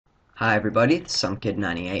Hi everybody, it's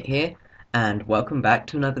SomeKid98 here, and welcome back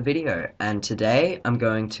to another video. And today I'm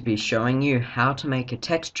going to be showing you how to make a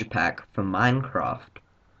texture pack for Minecraft.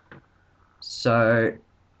 So,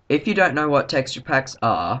 if you don't know what texture packs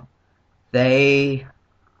are, they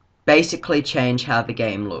basically change how the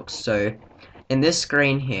game looks. So, in this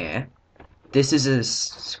screen here, this is a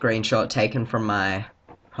screenshot taken from my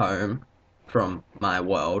home, from my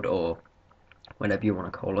world, or whatever you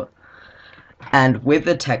want to call it. And with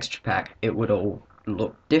the texture pack, it would all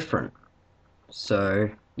look different. So,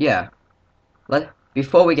 yeah.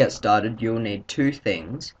 Before we get started, you'll need two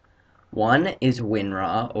things. One is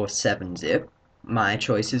WinRAR or 7-zip. My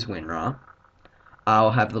choice is WinRAR.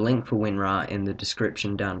 I'll have the link for WinRAR in the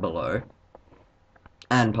description down below.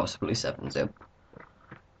 And possibly 7-zip.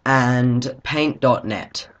 And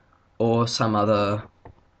Paint.net or some other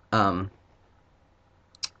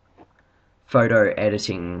photo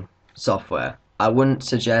editing software. I wouldn't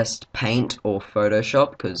suggest Paint or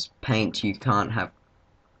Photoshop because Paint you can't have,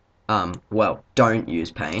 well, don't use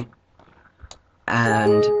Paint,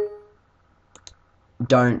 and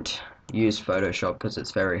don't use Photoshop because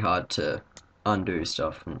it's very hard to undo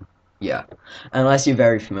stuff, and yeah, unless you're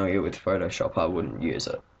very familiar with Photoshop, I wouldn't use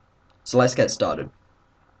it. So let's get started.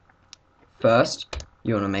 First,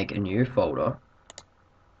 you want to make a new folder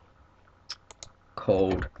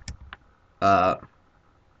called,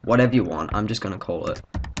 whatever you want. I'm just going to call it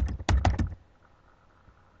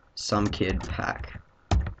SomeKidPack.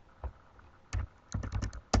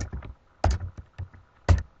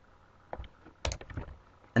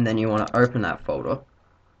 And then you want to open that folder,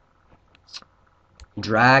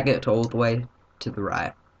 drag it all the way to the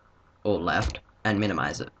right or left, and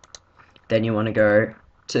minimize it. Then you want to go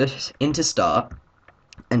into Start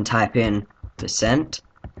and type in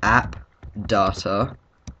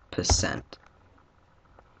 %app_data%.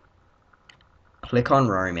 Click on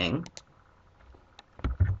roaming,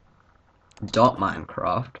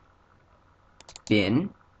 .minecraft, bin,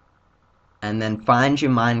 and then find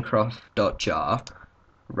your minecraft.jar,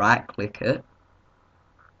 right click it,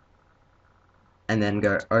 and then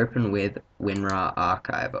go open with WinRAR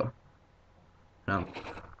Archiver. And I'm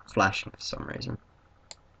flashing for some reason.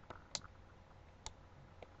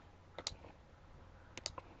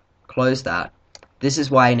 Close that. This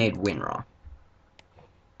is why you need WinRAR.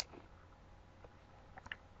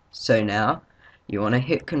 So now you want to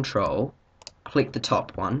hit Control, click the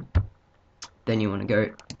top one, then you want to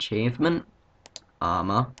go Achievement,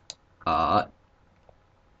 Armor, Art,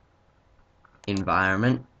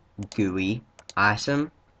 Environment, GUI,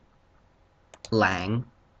 Item, Lang,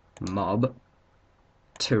 Mob,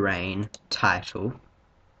 Terrain, Title.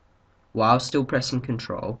 While still pressing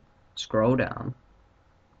Control, scroll down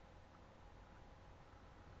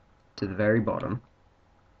to the very bottom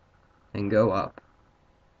and go up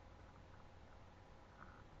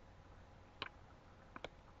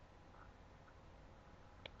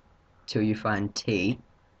till you find T.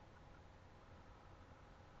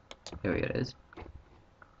 Here it is.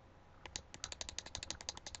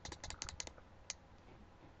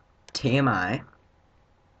 TMI.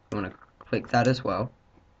 You want to click that as well.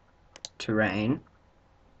 Terrain.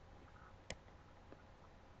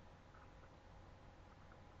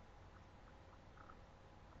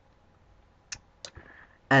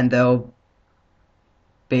 And there'll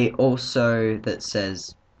be also that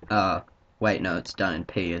says, wait, no, it's done in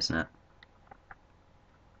P, isn't it?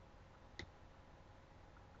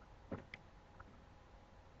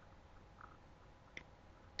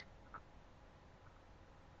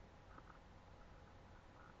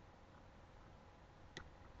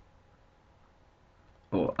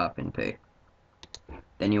 Or up in P.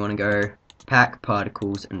 Then you want to go Pack,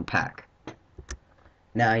 Particles, and Pack.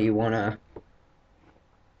 Now you want to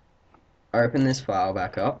open this file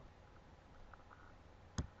back up.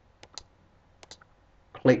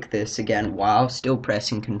 Click this again while still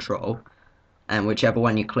pressing Control, and whichever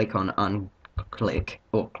one you click on, unclick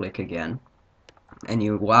or click again. And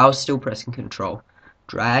you, while still pressing Control,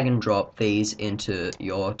 drag and drop these into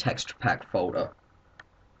your texture pack folder.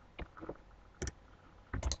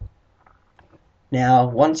 Now,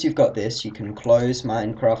 once you've got this, you can close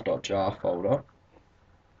Minecraft.jar folder,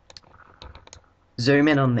 zoom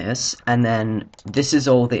in on this, and then this is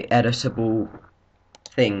all the editable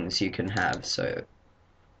things you can have. So,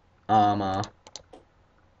 armor,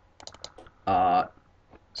 art,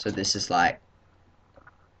 so this is like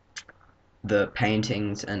the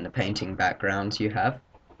paintings and the painting backgrounds you have.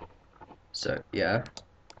 So, yeah.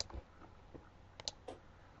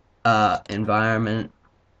 Environment,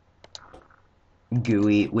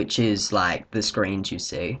 GUI, which is like the screens you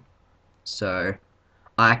see. So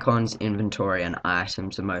icons, inventory, and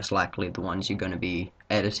items are most likely the ones you're going to be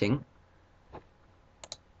editing.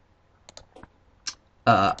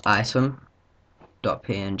 Item.png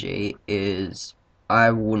is,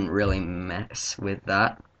 I wouldn't really mess with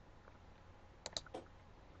that.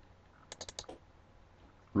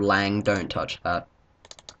 Lang, don't touch that.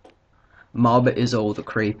 Mob is all the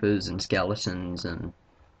creepers and skeletons and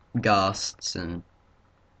ghasts and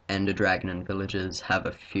ender dragon and villagers. Have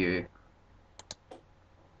a few.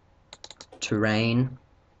 Terrain,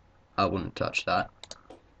 I wouldn't touch that.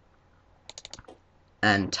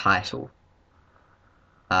 And title,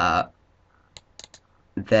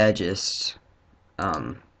 they're just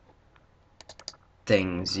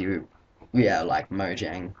things like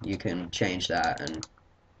Mojang, you can change that. And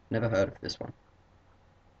never heard of this one.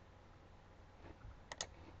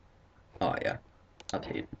 Oh yeah, I'll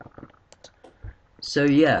tell you that one. So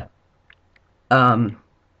yeah, the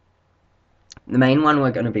main one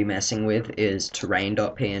we're going to be messing with is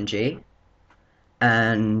terrain.png,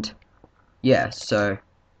 and yeah, so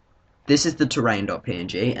this is the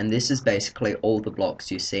terrain.png, and this is basically all the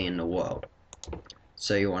blocks you see in the world.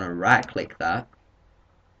 So you want to right click that,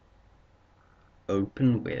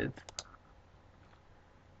 open with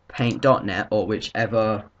paint.net or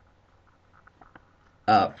whichever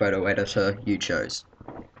photo editor you chose.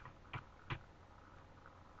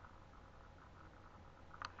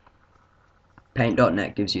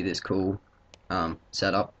 Paint.net gives you this cool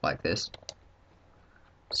setup like this.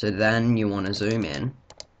 So then you want to zoom in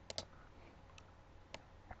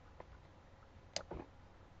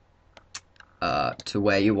to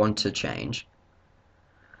where you want to change.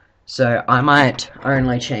 So I might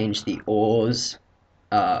only change the ores,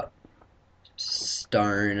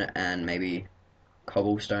 stone, and maybe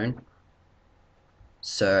cobblestone.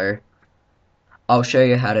 So I'll show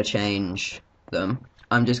you how to change them.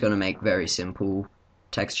 I'm just going to make very simple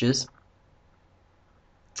textures.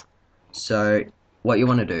 So what you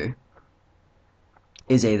want to do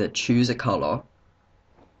is either choose a color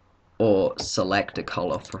or select a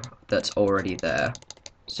color that's already there.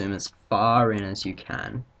 Zoom as far in as you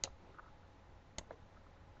can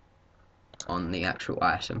on the actual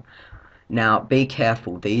item. Now be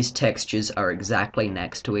careful, these textures are exactly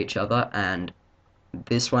next to each other, and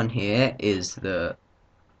this one here is the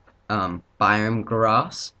biome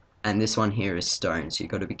grass, and this one here is stone, so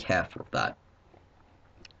you've got to be careful of that.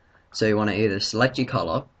 So you want to either select your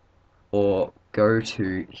color or go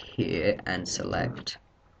to here and select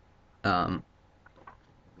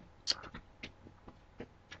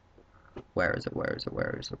where is it?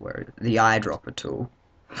 The eyedropper tool.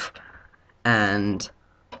 And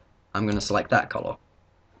I'm going to select that color.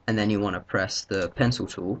 And then you want to press the pencil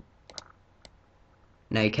tool.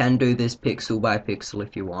 Now you can do this pixel by pixel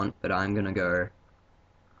if you want, but I'm going to go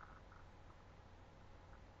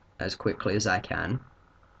as quickly as I can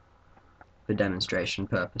for demonstration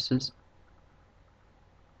purposes.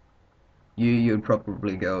 You'd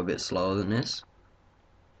probably go a bit slower than this.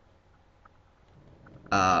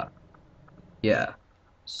 Yeah,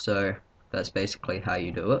 so that's basically how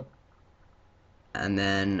you do it. And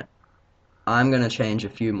then I'm going to change a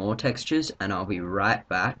few more textures, and I'll be right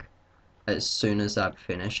back as soon as I've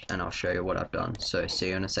finished, and I'll show you what I've done. So see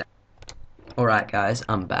you in a sec. Alright guys,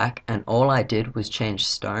 I'm back, and all I did was change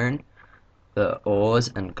stone, the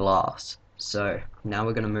ores, and glass. So now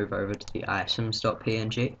we're going to move over to the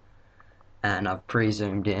items.png, and I've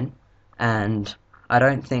pre-zoomed in, and I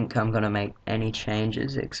don't think I'm going to make any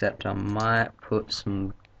changes, except I might put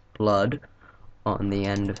some blood on the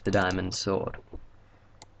end of the diamond sword.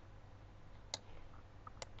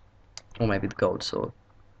 Or maybe the gold sword.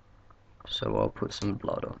 So I'll put some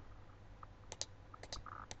blood on.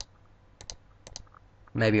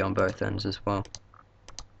 Maybe on both ends as well.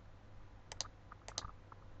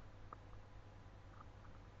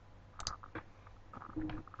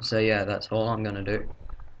 So yeah, that's all I'm gonna do.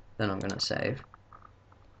 Then I'm gonna save.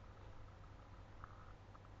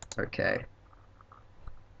 Okay.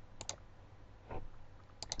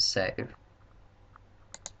 Save.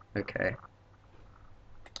 Okay.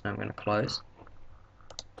 I'm gonna close.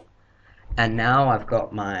 And now I've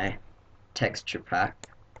got my texture pack.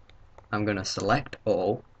 I'm gonna select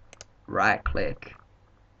all, right click,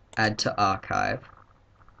 add to archive,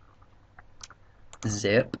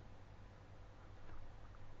 zip.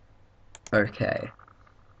 Okay.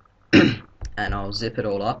 And I'll zip it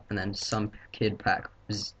all up, and then some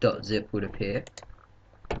kidpack.zip would appear.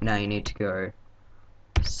 Now you need to go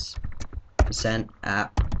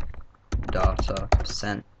 %app data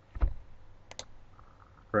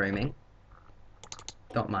 %roaming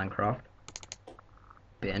 .minecraft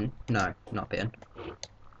bin, no, not bin,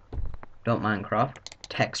 Minecraft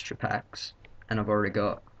texture packs, and I've already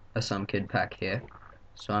got a some kid pack here,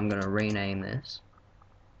 so I'm gonna rename this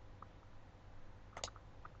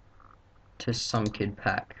to some kid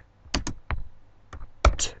pack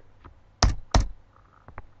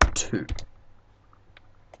 2.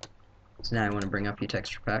 So now you want to bring up your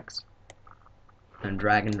texture packs and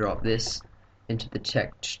drag and drop this into the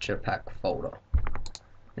texture pack folder.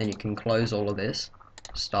 Then you can close all of this,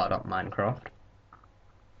 start up Minecraft.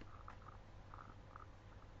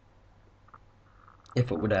 If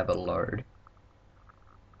it would ever load.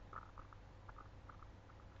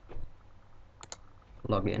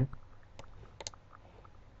 Log in.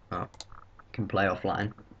 Oh, can play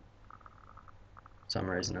offline. For some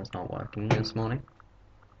reason it's not working this morning.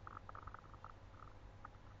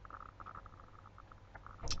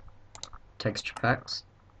 Texture packs.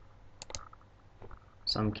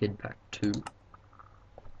 Some kid pack 2.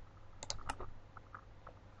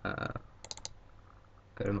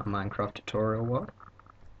 Go to my Minecraft tutorial world.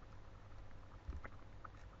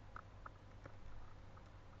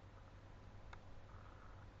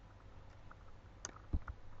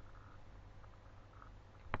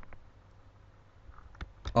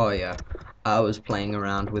 Oh yeah, I was playing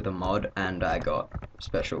around with a mod and I got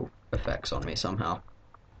special effects on me somehow.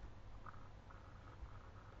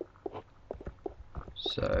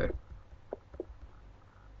 So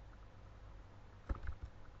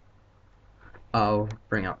I'll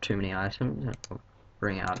bring up too many items and I'll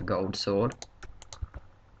bring out a gold sword.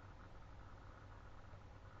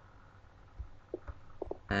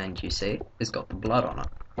 And you see, it's got the blood on it.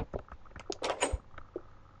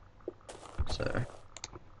 So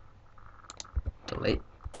delete.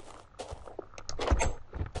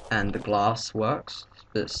 And the glass works,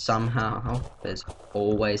 but somehow there's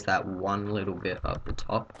always that one little bit up the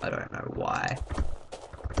top. I don't know why.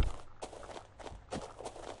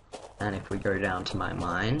 And if we go down to my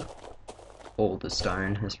mine, all the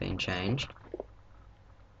stone has been changed.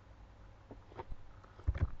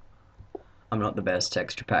 I'm not the best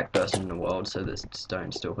texture pack person in the world, so this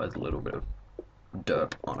stone still has a little bit of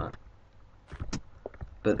dirt on it.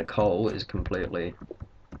 But the coal is completely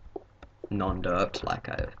non-derped, like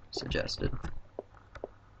I suggested.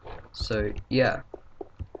 So yeah,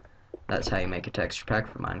 that's how you make a texture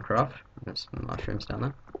pack for Minecraft. There's some mushrooms down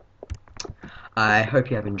there. I hope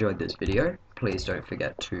you have enjoyed this video. Please don't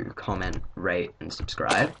forget to comment, rate, and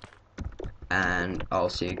subscribe. And I'll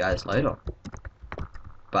see you guys later.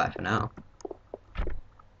 Bye for now.